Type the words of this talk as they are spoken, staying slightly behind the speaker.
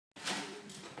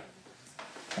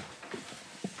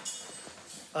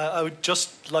I would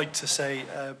just like to say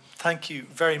thank you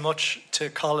very much to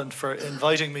Colin for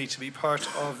inviting me to be part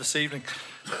of this evening.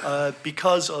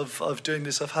 Because of doing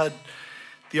this, I've had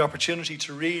the opportunity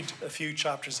to read a few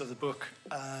chapters of the book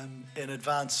in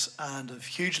advance, and I've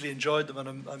hugely enjoyed them, and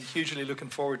I'm hugely looking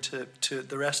forward to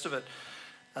the rest of it.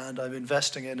 And I'm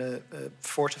investing in a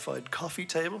fortified coffee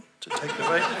table to take it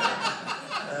away.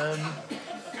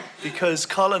 Because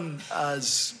Colin,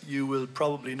 as you will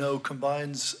probably know,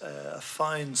 combines a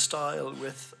fine style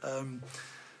with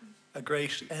a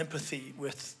great empathy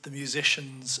with the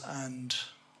musicians and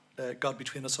God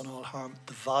between us and all harm,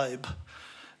 the vibe.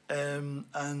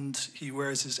 And he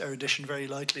wears his erudition very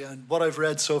lightly. And what I've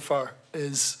read so far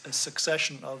is a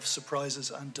succession of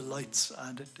surprises and delights,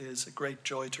 and it is a great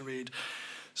joy to read.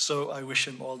 So I wish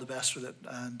him all the best with it,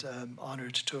 and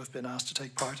honoured to have been asked to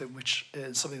take part in, which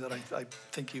is something that I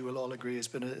think you will all agree has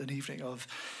been an evening of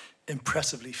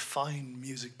impressively fine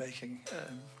music making.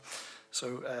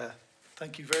 So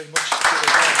thank you very much. It's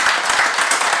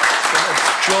been a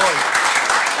joy.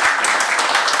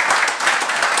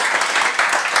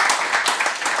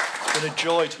 It's been a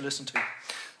joy to listen to.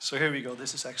 So here we go.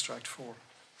 This is extract 4.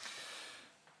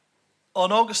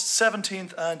 On August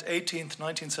 17th and 18th,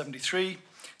 1973,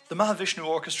 the Mahavishnu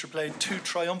Orchestra played 2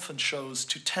 triumphant shows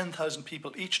to 10,000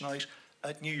 people each night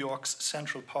at New York's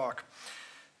Central Park.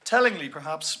 Tellingly,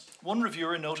 perhaps, one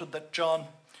reviewer noted that John,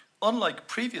 unlike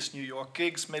previous New York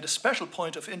gigs, made a special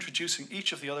point of introducing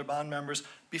each of the other band members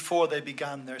before they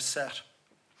began their set.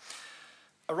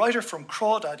 A writer from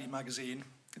Crawdaddy magazine,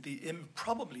 the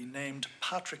improbably named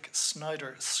Patrick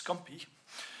Snyder Scumpy,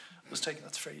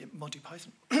 that's very Monty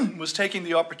Python, was taking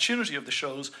the opportunity of the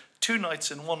shows 2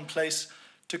 nights in one place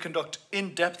to conduct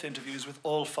in-depth interviews with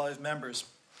all 5 members.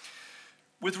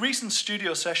 With recent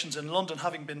studio sessions in London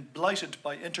having been blighted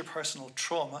by interpersonal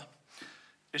trauma,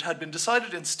 it had been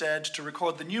decided instead to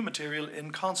record the new material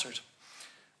in concert.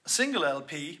 A single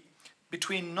LP,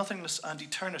 Between Nothingness and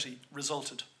Eternity,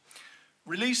 resulted.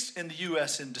 Released in the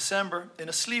US in December, in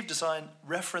a sleeve design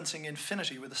referencing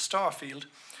infinity with a star field,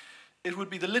 it would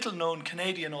be the little-known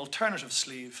Canadian alternative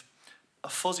sleeve, a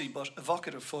fuzzy but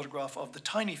evocative photograph of the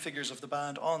tiny figures of the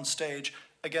band on stage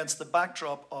against the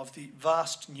backdrop of the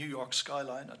vast New York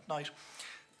skyline at night,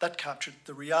 that captured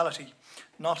the reality,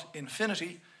 not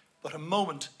infinity, but a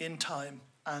moment in time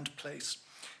and place.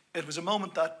 It was a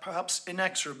moment that, perhaps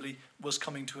inexorably, was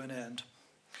coming to an end.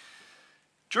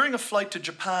 During a flight to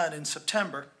Japan in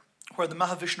September, where the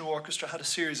Mahavishnu Orchestra had a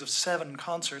series of 7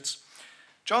 concerts,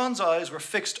 John's eyes were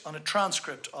fixed on a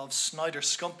transcript of Snyder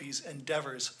Scumpy's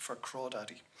endeavours for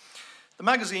Crawdaddy. The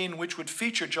magazine, which would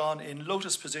feature John in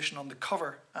lotus position on the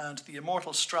cover and the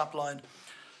immortal strapline,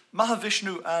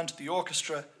 Mahavishnu and the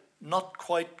Orchestra, not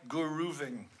quite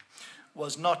grooving,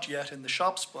 was not yet in the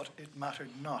shops, but it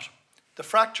mattered not. The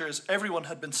fractures everyone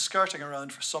had been skirting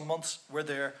around for some months were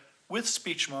there, with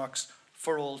speech marks,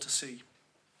 for all to see.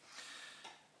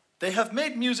 They have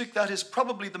made music that is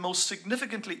probably the most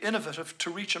significantly innovative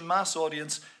to reach a mass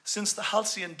audience since the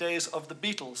halcyon days of the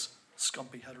Beatles,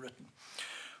 Scumpy had written.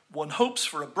 One hopes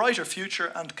for a brighter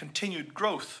future and continued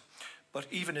growth, but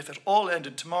even if it all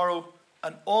ended tomorrow,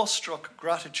 an awestruck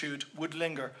gratitude would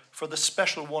linger for the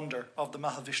special wonder of the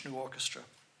Mahavishnu Orchestra.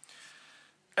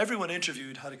 Everyone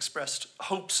interviewed had expressed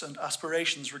hopes and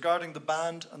aspirations regarding the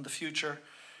band and the future.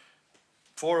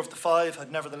 4 of the 5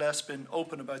 had nevertheless been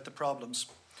open about the problems.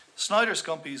 Snyder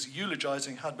Scumpy's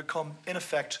eulogising had become, in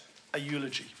effect, a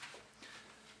eulogy.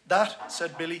 That,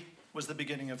 said Billy, was the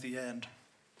beginning of the end.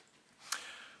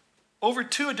 Over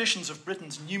 2 editions of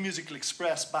Britain's New Musical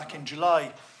Express back in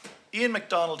July, Ian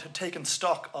MacDonald had taken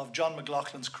stock of John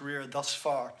McLaughlin's career thus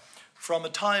far, from a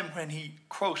time when he,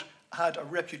 quote, had a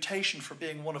reputation for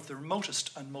being one of the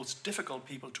remotest and most difficult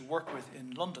people to work with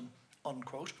in London,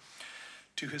 unquote,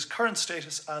 to his current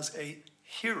status as a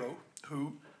hero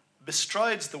who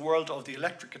bestrides the world of the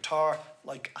electric guitar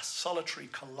like a solitary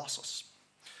colossus.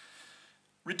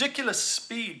 Ridiculous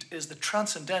speed is the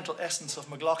transcendental essence of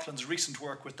McLaughlin's recent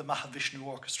work with the Mahavishnu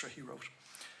Orchestra, he wrote.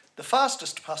 The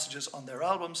fastest passages on their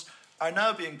albums are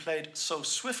now being played so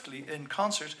swiftly in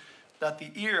concert that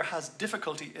the ear has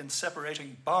difficulty in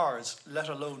separating bars, let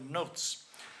alone notes.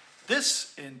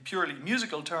 This, in purely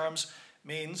musical terms,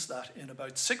 means that in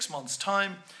about 6 months'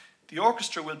 time, the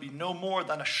orchestra will be no more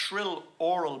than a shrill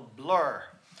oral blur,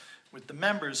 with the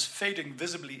members fading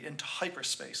visibly into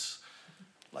hyperspace,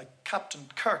 like Captain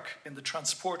Kirk in the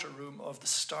transporter room of the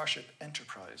Starship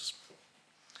Enterprise.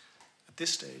 At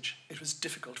this stage, it was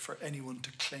difficult for anyone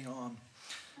to cling on.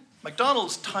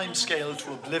 MacDonald's timescale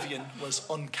to oblivion was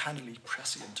uncannily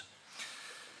prescient.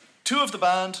 2 of the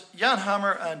band, Jan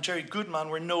Hammer and Jerry Goodman,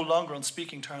 were no longer on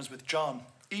speaking terms with John.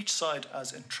 each side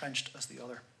as entrenched as the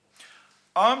other.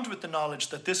 Armed with the knowledge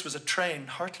that this was a train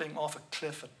hurtling off a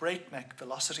cliff at breakneck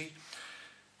velocity,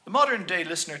 the modern-day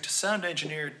listener to sound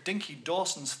engineer Dinky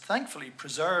Dawson's thankfully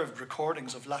preserved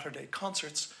recordings of latter-day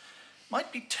concerts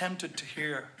might be tempted to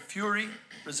hear fury,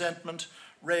 resentment,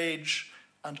 rage,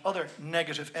 and other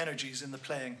negative energies in the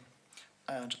playing.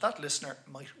 And that listener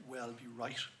might well be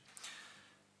right.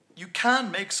 You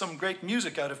can make some great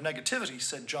music out of negativity,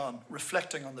 said John,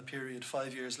 reflecting on the period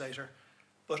 5 years later,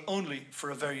 but only for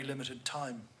a very limited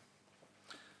time.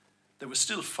 There was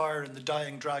still fire in the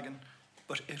dying dragon,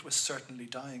 but it was certainly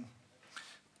dying.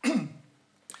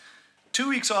 2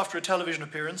 weeks after a television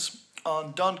appearance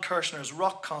on Don Kirshner's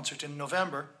rock concert in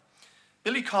November,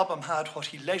 Billy Cobham had what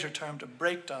he later termed a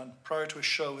breakdown prior to a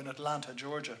show in Atlanta,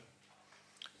 Georgia.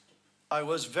 I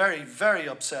was very, very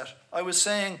upset. I was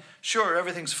saying, sure,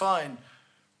 everything's fine,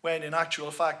 when in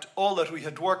actual fact, all that we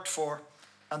had worked for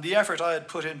and the effort I had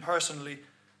put in personally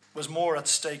was more at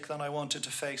stake than I wanted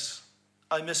to face.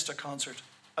 I missed a concert.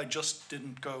 I just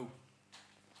didn't go.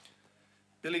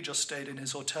 Billy just stayed in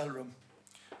his hotel room,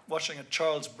 watching a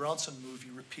Charles Bronson movie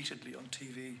repeatedly on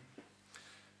TV.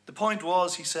 The point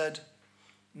was, he said,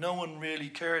 no one really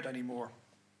cared anymore.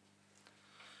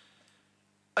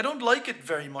 I don't like it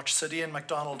very much, said Ian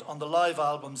MacDonald on the live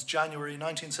album's January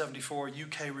 1974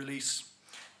 UK release.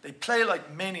 They play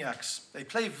like maniacs. They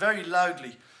play very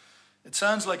loudly. It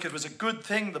sounds like it was a good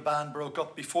thing the band broke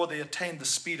up before they attained the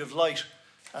speed of light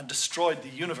and destroyed the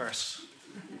universe.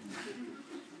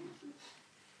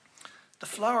 The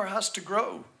flower has to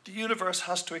grow. The universe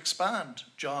has to expand,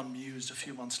 John mused a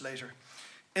few months later,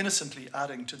 innocently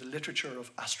adding to the literature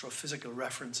of astrophysical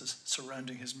references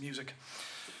surrounding his music.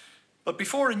 But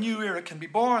before a new era can be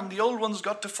born, the old one's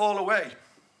got to fall away.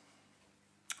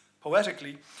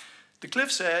 Poetically, the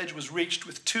cliff's edge was reached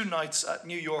with 2 nights at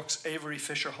New York's Avery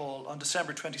Fisher Hall on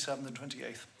December 27th and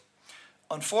 28th.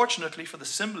 Unfortunately for the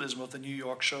symbolism of the New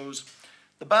York shows,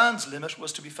 the band's limit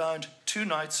was to be found 2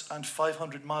 nights and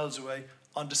 500 miles away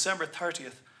on December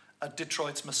 30th at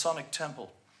Detroit's Masonic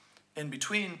Temple. In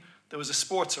between, there was a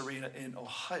sports arena in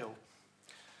Ohio.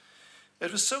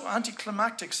 It was so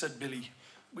anticlimactic, said Billy.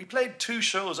 We played 2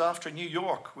 shows after New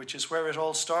York, which is where it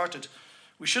all started.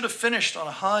 We should have finished on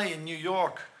a high in New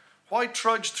York. Why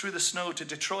trudge through the snow to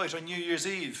Detroit on New Year's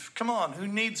Eve? Come on, who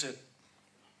needs it?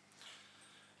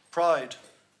 Pride.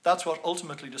 That's what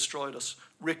ultimately destroyed us,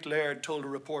 Rick Laird told a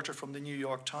reporter from the New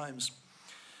York Times.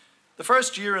 The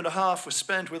first year and a half was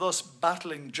spent with us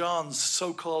battling John's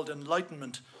so-called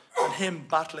enlightenment and him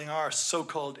battling our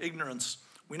so-called ignorance.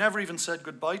 We never even said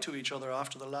goodbye to each other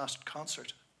after the last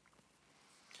concert.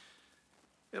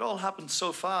 It all happened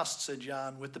so fast, said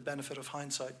Jan, with the benefit of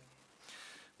hindsight.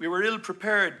 We were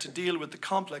ill-prepared to deal with the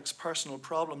complex personal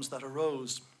problems that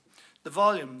arose. The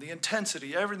volume, the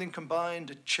intensity, everything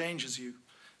combined, it changes you.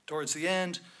 Towards the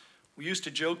end, we used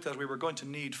to joke that we were going to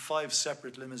need 5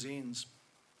 separate limousines.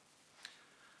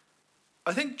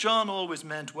 I think John always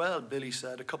meant well, Billy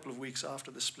said a couple of weeks after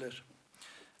the split.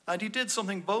 And he did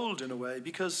something bold in a way,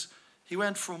 because he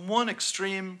went from one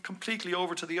extreme completely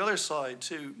over to the other side,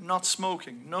 to not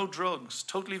smoking, no drugs,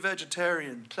 totally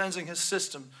vegetarian, cleansing his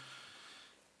system.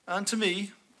 And to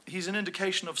me, he's an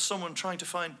indication of someone trying to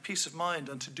find peace of mind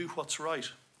and to do what's right.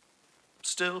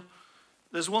 Still,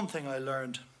 there's one thing I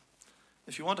learned.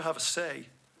 If you want to have a say,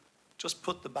 just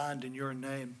put the band in your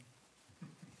name.